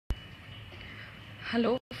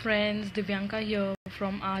Hello friends, Divyanka here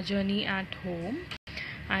from Our Journey at Home.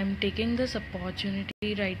 I'm taking this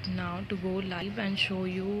opportunity right now to go live and show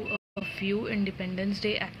you a few Independence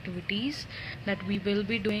Day activities that we will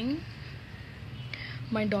be doing.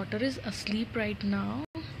 My daughter is asleep right now,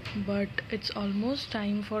 but it's almost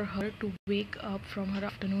time for her to wake up from her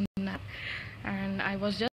afternoon nap, and I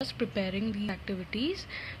was just preparing these activities,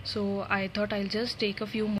 so I thought I'll just take a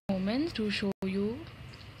few moments to show you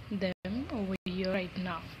them over here right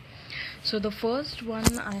now. So the first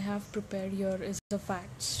one I have prepared here is the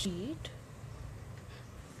facts sheet.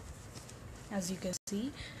 As you can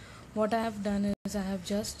see, what I have done is I have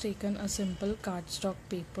just taken a simple cardstock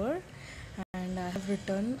paper and I have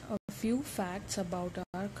written a few facts about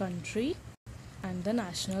our country and the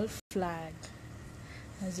national flag,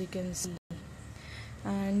 as you can see.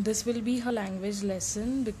 And this will be her language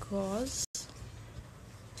lesson because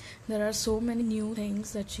there are so many new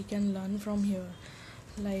things that she can learn from here,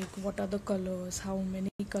 like what are the colors, how many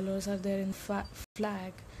colors are there in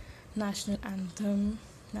flag, national anthem,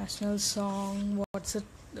 national song,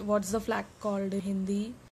 what's the flag called in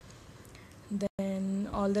Hindi, then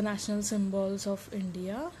all the national symbols of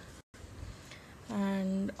India,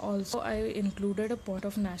 and also I included a point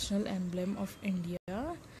of national emblem of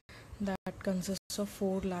India that consists of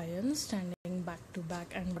 4 lions standing back to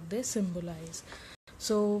back and what they symbolize.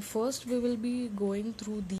 So first we will be going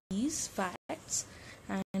through these facts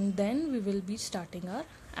and then we will be starting our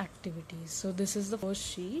activities. So this is the first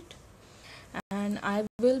sheet and I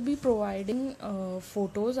will be providing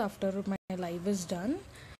photos after my live is done,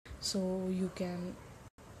 so you can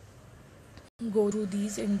go through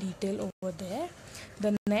these in detail over there.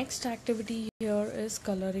 The next activity here is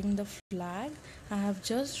coloring the flag. I have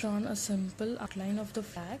just drawn a simple outline of the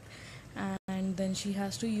flag and then she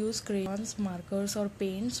has to use crayons, markers or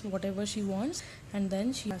paints, whatever she wants, and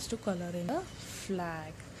then she has to color in the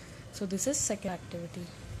flag. So this is second activity,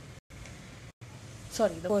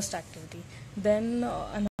 sorry, the first activity. Then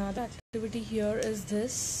another activity here is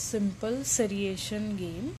this simple seriation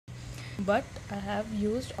game, but I have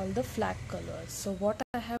used all the flag colors. So what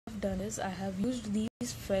I have done is I have used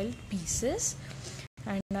these felt pieces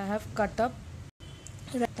and I have cut up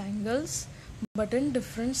rectangles but in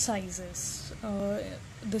different sizes.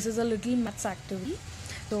 This is a little maths activity.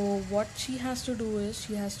 So what she has to do is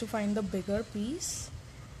she has to find the bigger piece,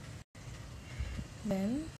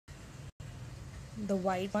 then the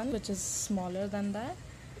white one which is smaller than that,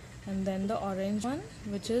 and then the orange one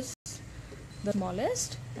which is the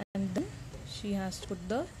smallest, and then she has to put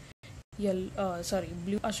the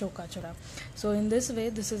blue Ashoka Chakra. So in this way,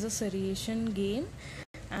 this is a seriation game,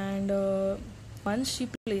 and once she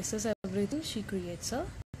places everything, she creates a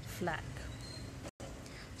flag.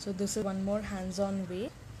 So this is one more hands-on way.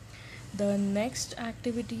 The next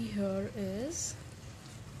activity here is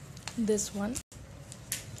this one.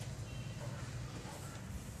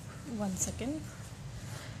 One second.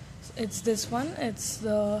 It's this one. It's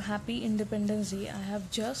the Happy Independence Day. I have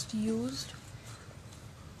just used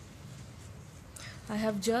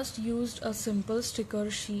a simple sticker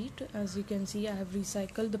sheet. As you can see, I have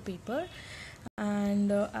recycled the paper,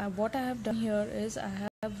 and what I have done here is I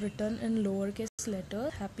have written in lowercase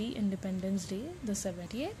letter Happy Independence Day, the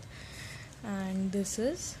 70th, and this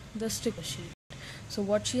is the sticker sheet. So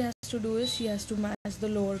what she has to do is she has to match the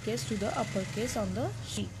lowercase to the uppercase on the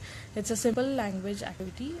sheet. It's a simple language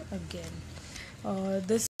activity again.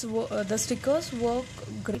 The stickers work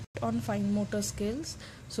great on fine motor skills,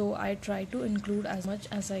 so I try to include as much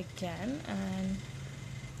as I can, and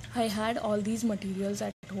I had all these materials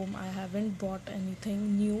at home. I haven't bought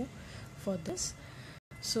anything new for this.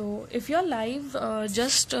 So if you're live,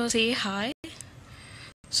 just say hi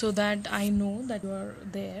so that I know that you are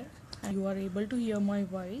there and you are able to hear my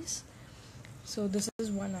voice. So this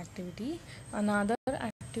is one activity. Another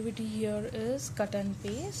activity here is cut and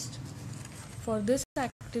paste. For this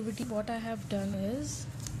activity, what I have done is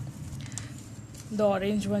the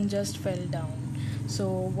orange one just fell down. So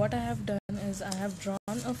what I have done is I have drawn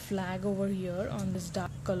a flag over here on this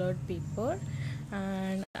dark colored paper,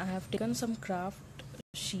 and I have taken some craft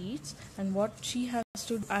sheets, and what she has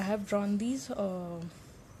to, I have drawn these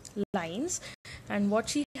lines, and what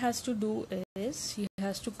she has to do is she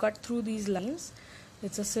has to cut through these lines.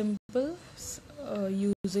 It's a simple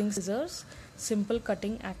using scissors, simple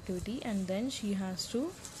cutting activity, and then she has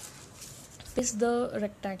to paste the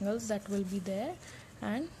rectangles that will be there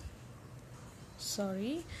and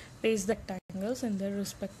paste the rectangles in their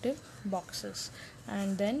respective boxes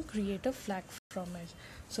and then create a flag from it.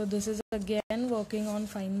 So this is again working on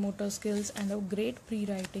fine motor skills and a great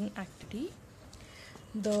pre-writing activity.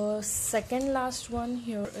 The second last one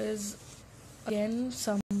here is again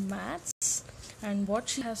some maths, and what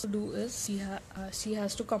she has to do is she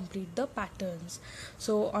has to complete the patterns.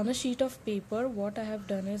 So on a sheet of paper, what I have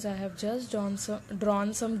done is I have just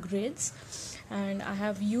drawn some grids, and I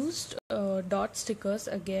have used dot stickers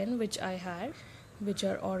again, which I had, which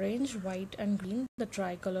are orange, white and green, the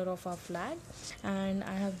tricolor of our flag. And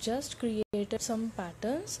I have just created some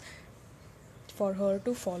patterns for her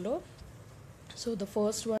to follow. So the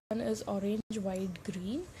first one is orange, white,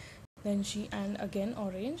 green, then she, and again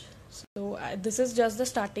orange. So this is just the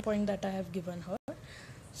starting point that I have given her,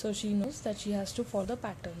 so she knows that she has to follow the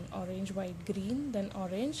pattern: orange, white, green, then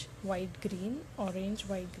orange, white, green, orange,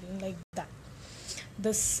 white, green, like that.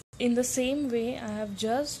 This, in the same way, I have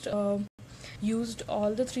just used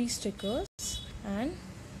all the 3 stickers and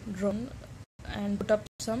drawn and put up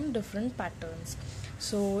some different patterns.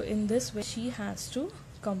 So in this way she has to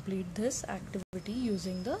complete this activity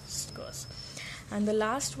using the stickers. And the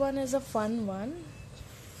last one is a fun one.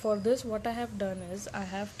 For this, what I have done is I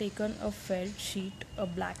have taken a felt sheet, a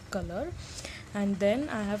black color, and then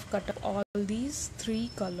I have cut up all these 3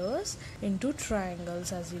 colors into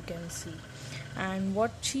triangles, as you can see. And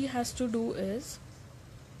what she has to do is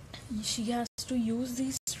she has to use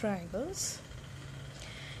these triangles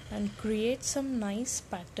and create some nice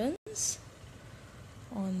patterns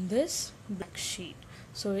on this black sheet.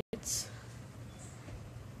 So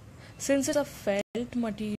since it's a felt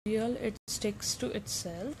material, it sticks to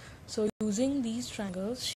itself. So using these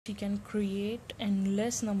triangles, she can create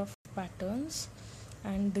endless number of patterns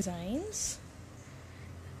and designs.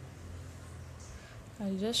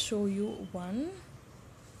 I'll just show you one.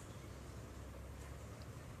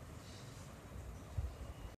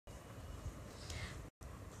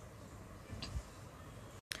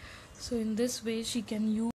 So in this way she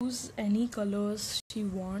can use any colors she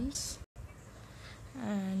wants,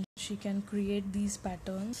 and she can create these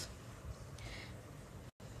patterns.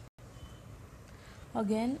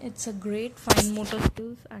 Again, it's a great fine motor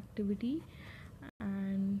skills activity,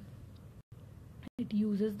 and it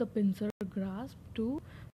uses the pincer grasp to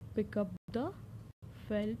pick up the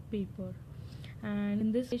felt paper. And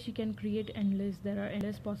in this way she can create there are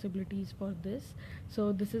endless possibilities for this.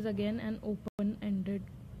 So this is again an open-ended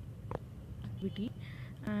activity,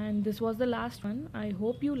 and this was the last one. I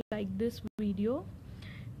hope you liked this video,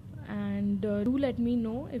 and do let me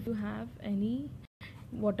know if you have any,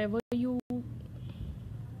 whatever you,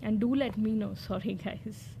 and do let me know sorry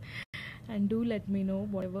guys, and do let me know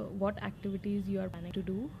what activities you are planning to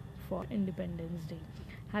do for Independence Day.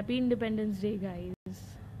 Happy Independence Day, guys.